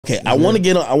Okay, I want to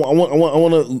get on. I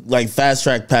want to like fast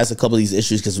track past a couple of these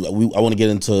issues because I want to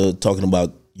get into talking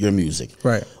about your music.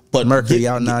 Right. But Mercury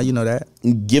out now, you know that.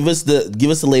 Give us the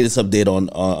latest update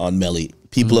on Melly.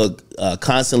 People are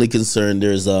constantly concerned.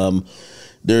 There's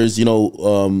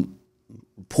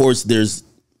reports. There's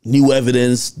new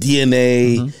evidence,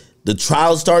 DNA. The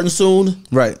trial's starting soon.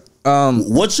 Right.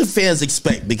 What should fans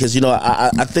expect? Because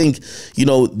I think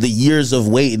the years of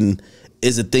waiting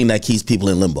is a thing that keeps people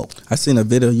in limbo. I seen a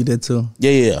video you did too.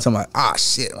 Yeah. Talking about, oh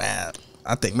shit, man.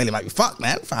 I think Melly might be fucked,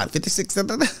 man. 556.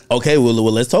 Okay, well,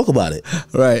 let's talk about it.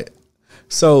 Right.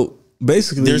 So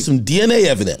basically, there's some DNA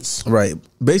evidence. Right.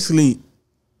 Basically,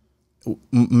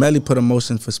 Melly put a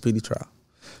motion for speedy trial.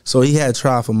 So he had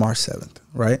trial for March 7th,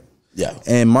 right? Yeah.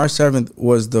 And March 7th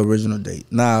was the original date.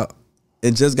 Now,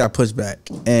 it just got pushed back,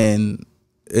 and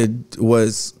it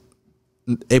was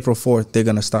April 4th, they're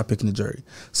going to start picking the jury.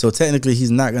 So technically,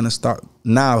 he's not going to start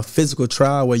now physical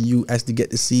trial where you actually get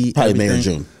to see probably everything. May or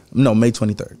June. No, May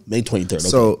 23rd. May 23rd, okay.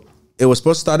 So it was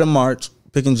supposed to start in March,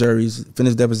 picking juries,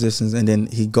 finish depositions, and then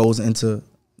he goes into,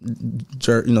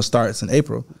 starts in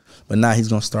April. But now he's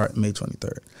going to start May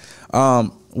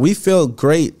 23rd. We feel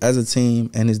great as a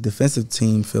team, and his defensive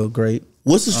team feel great.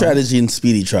 What's the strategy in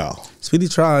speedy trial? Speedy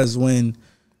trial is when,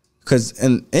 because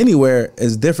anywhere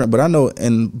is different, but I know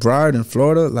in Broward in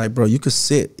Florida, like, bro, you could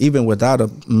sit even without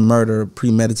a murder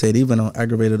premeditated, even on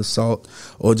aggravated assault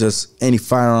or just any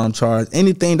firearm charge,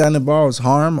 anything that involves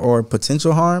harm or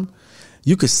potential harm,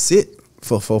 you could sit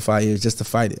for 4 or 5 years just to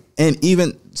fight it. And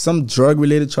even some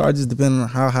drug-related charges, depending on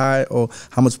how high or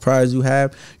how much priors you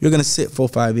have, you're going to sit 4 or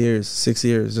 5 years, 6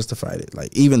 years just to fight it.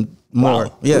 Like, even more.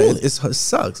 Wow, yeah, really? it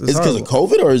sucks. It's because of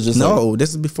COVID, or is just no,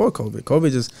 this is before COVID.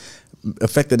 COVID just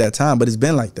affected that time, but it's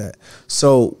been like that.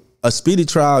 So a speedy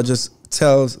trial just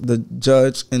tells the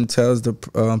judge and tells the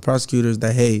prosecutors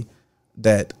that, hey,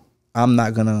 that I'm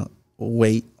not going to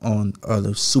wait on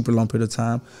a super long period of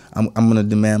time. I'm going to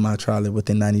demand my trial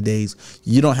within 90 days.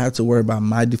 You don't have to worry about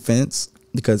my defense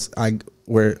because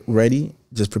we're ready.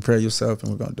 Just prepare yourself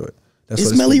and we're going to do it.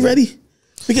 Is Melly ready?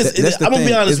 Because I'm going to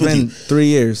be honest with you. It's been 3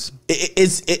 years.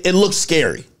 It looks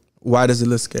scary. Why does it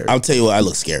look scary? I'll tell you why it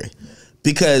looks scary.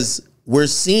 Because we're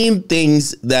seeing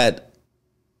things that,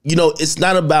 it's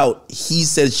not about he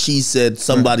said, she said,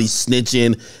 somebody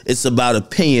snitching. It's about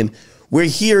opinion. We're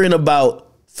hearing about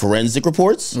forensic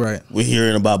reports. Right. We're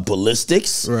hearing about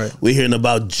ballistics. Right. We're hearing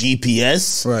about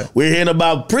GPS. Right. We're hearing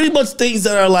about pretty much things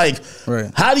that are like,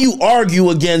 right. How do you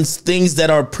argue against things that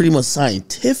are pretty much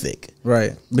scientific?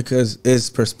 Right. Because it's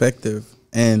perspective,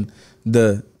 and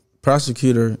the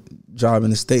prosecutor job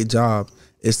and the state job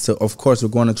is to, of course, we're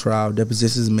going to trial,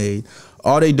 depositions made.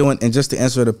 All they doing, and just to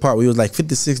answer the part where it was like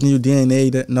 56 new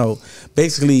DNA, no.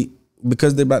 Basically,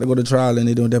 because they're about to go to trial and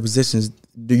they're doing depositions,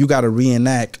 you got to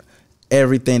reenact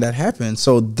everything that happened.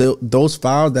 So those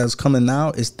files that's coming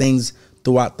out is things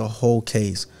throughout the whole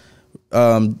case.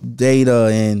 Data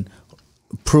and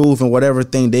proof and whatever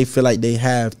thing they feel like they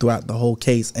have throughout the whole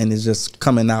case, and it's just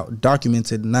coming out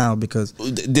documented now because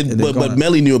but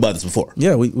Melly knew about this before.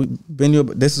 Yeah, we been.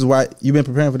 This is why you've been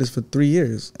preparing for this for 3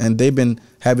 years, and they've been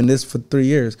having this for 3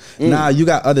 years. Now you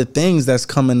got other things that's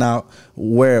coming out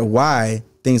why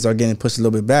things are getting pushed a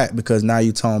little bit back, because now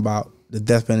you're talking about the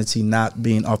death penalty not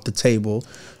being off the table.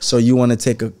 So you want to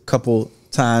take a couple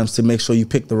times to make sure you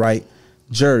pick the right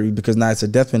jury, because now it's a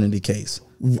death penalty case.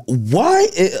 Why,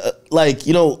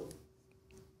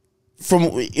 from,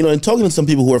 in talking to some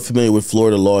people who are familiar with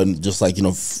Florida law and just like,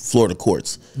 Florida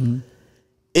courts,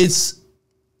 it's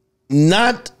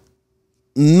not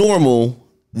normal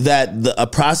that a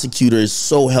prosecutor is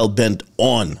so hell-bent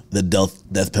on the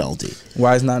death penalty.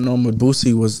 Why is not normal?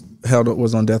 Boosie was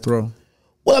on death row.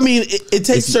 Well, I mean, it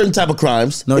takes certain type of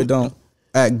crimes. No, it don't.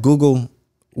 At Google,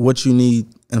 what you need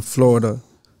in Florida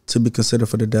to be considered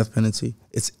for the death penalty,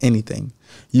 it's anything.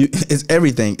 It's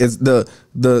everything. It's the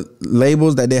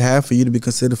labels that they have for you to be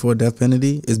considered for a death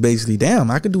penalty is basically, damn,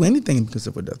 I could do anything to be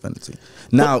considered for a death penalty.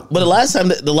 Now, but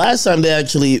the last time they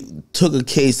actually took a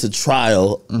case to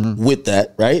trial with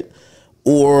that, right?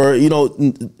 Or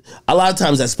a lot of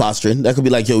times that's posturing. That could be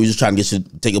like, yo, we're just trying to get you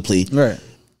to take a plea, right?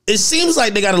 It seems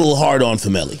like they got a little hard on for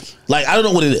Melly. Like, I don't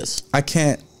know what it is. I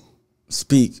can't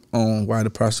speak on why the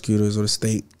prosecutors or the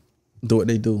state do what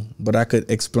they do, but I could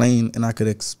explain and I could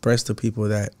express to people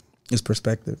that it's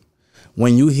perspective.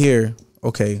 When you hear,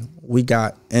 okay, we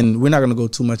got, and we're not going to go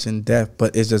too much in depth,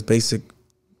 but it's just basic,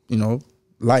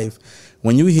 life.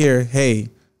 When you hear, hey,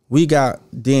 we got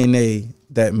DNA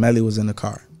that Melly was in the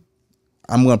car,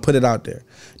 I'm going to put it out there.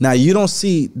 Now, you don't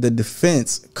see the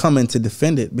defense coming to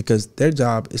defend it, because their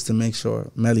job is to make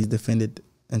sure Melly's defended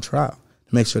in trial.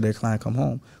 make sure their client come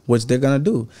home, which they're gonna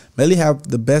do. Melly have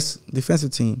the best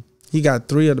defensive team. He got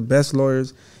 3 of the best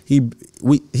lawyers. He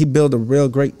built a real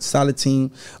great solid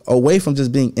team away from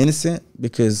just being innocent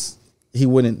because he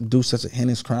wouldn't do such a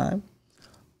heinous crime.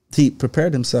 He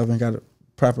prepared himself and got a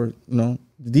proper,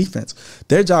 defense.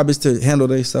 Their job is to handle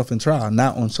themselves in trial,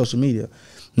 not on social media.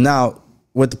 Now,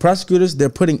 with the prosecutors, they're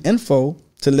putting info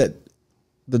to let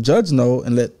the judge know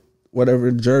and let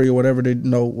whatever jury or whatever they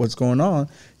know what's going on.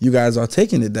 You guys are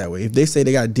taking it that way. If they say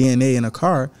they got DNA in a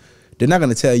car, they're not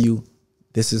going to tell you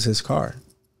this is his car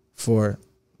for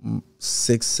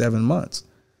 6-7 months.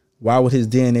 Why would his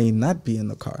DNA not be in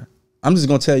the car? I'm just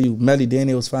going to tell you, Melly,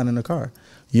 DNA was found in the car.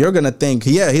 You're going to think,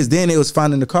 yeah, his DNA was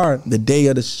found in the car the day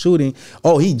of the shooting.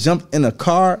 Oh, he jumped in a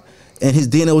car and his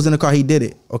DNA was in the car. He did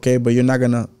it. Okay, but you're not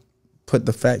going to put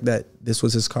the fact that this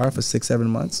was his car for 6-7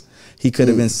 months. He could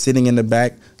have been sitting in the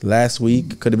back last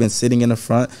week, could have been sitting in the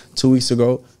front 2 weeks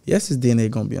ago. Yes, his DNA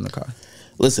going to be in the car.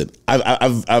 Listen,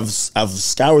 I've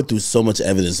scoured through so much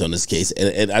evidence on this case,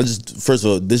 and I just, first of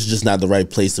all, this is just not the right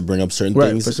place to bring up certain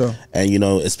things. For sure. And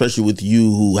especially with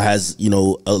you, who has a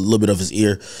little bit of his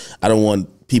ear, I don't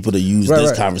want people to use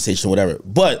this conversation, whatever.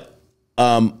 But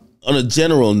on a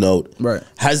general note,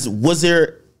 was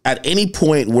there at any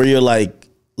point where you're like,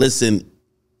 listen,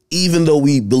 even though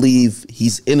we believe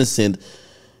he's innocent,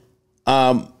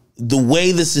 the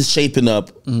way this is shaping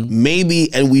up,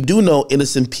 maybe, and we do know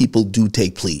innocent people do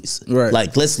take pleas. Right.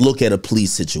 Like, let's look at a plea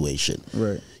situation.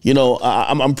 Right.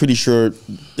 I'm pretty sure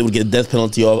they would get a death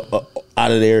penalty out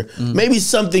of there. Maybe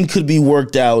something could be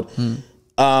worked out.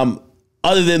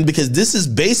 Other than, because this is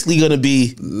basically going to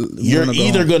be, you're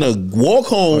either going to walk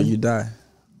home or you die,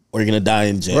 or you're going to die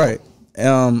in jail. Right.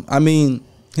 I mean,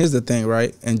 here's the thing,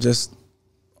 right? And just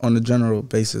on a general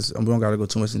basis, and we don't got to go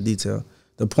too much in detail.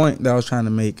 The point that I was trying to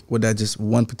make with that just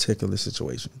one particular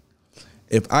situation.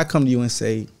 If I come to you and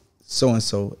say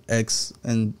so-and-so, X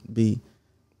and B,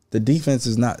 the defense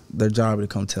is not their job to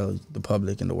come tell the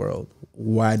public and the world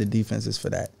why the defense is for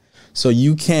that. So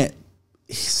you can't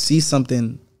see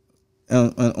something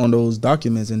on those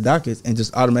documents and dockets and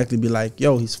just automatically be like,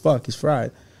 yo, he's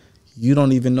fried. You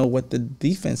don't even know what the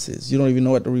defense is. You don't even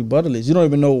know what the rebuttal is. You don't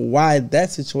even know why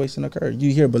that situation occurred.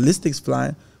 You hear ballistics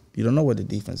flying. You don't know what the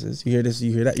defense is. You hear this,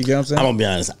 you hear that. You get what I'm saying? I'm going to be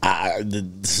honest.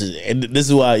 And this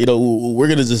is why, we're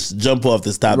going to just jump off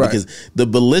this topic because the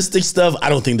ballistic stuff, I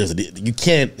don't think you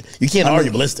can't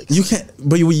argue ballistics. You can't,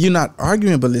 but you're not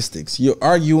arguing ballistics. You're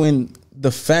arguing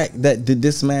the fact that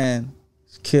this man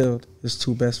killed his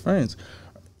 2 best friends.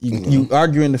 You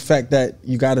arguing the fact that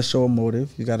you got to show a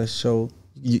motive. You got to show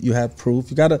you have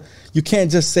proof. You can't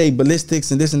just say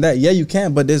ballistics and this and that. Yeah, you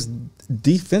can, but there's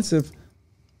defensive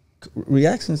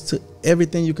reactions to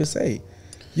everything you could say.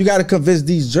 You got to convince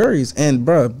these juries. And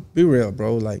bro, be real,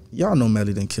 bro. Like, y'all know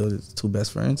Melly didn't kill his 2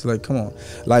 best friends. Like, come on.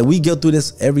 Like, we go through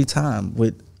this every time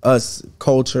with us,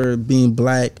 culture, being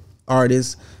black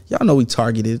artists. Y'all know we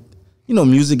targeted.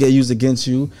 Music get used against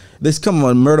you. This, come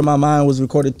on, Murder My Mind was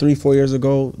recorded 3-4 years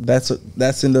ago. That's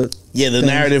in the the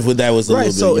narrative with that was a little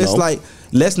bit. So it's like,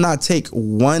 let's not take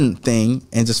one thing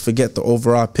and just forget the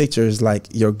overall picture. Is like,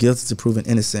 you're guilty to proven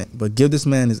innocent, but give this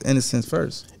man his innocence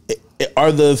first.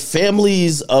 Are the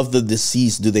families of the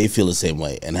deceased, do they feel the same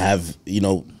way and have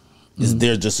is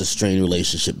there just a strained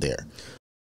relationship there?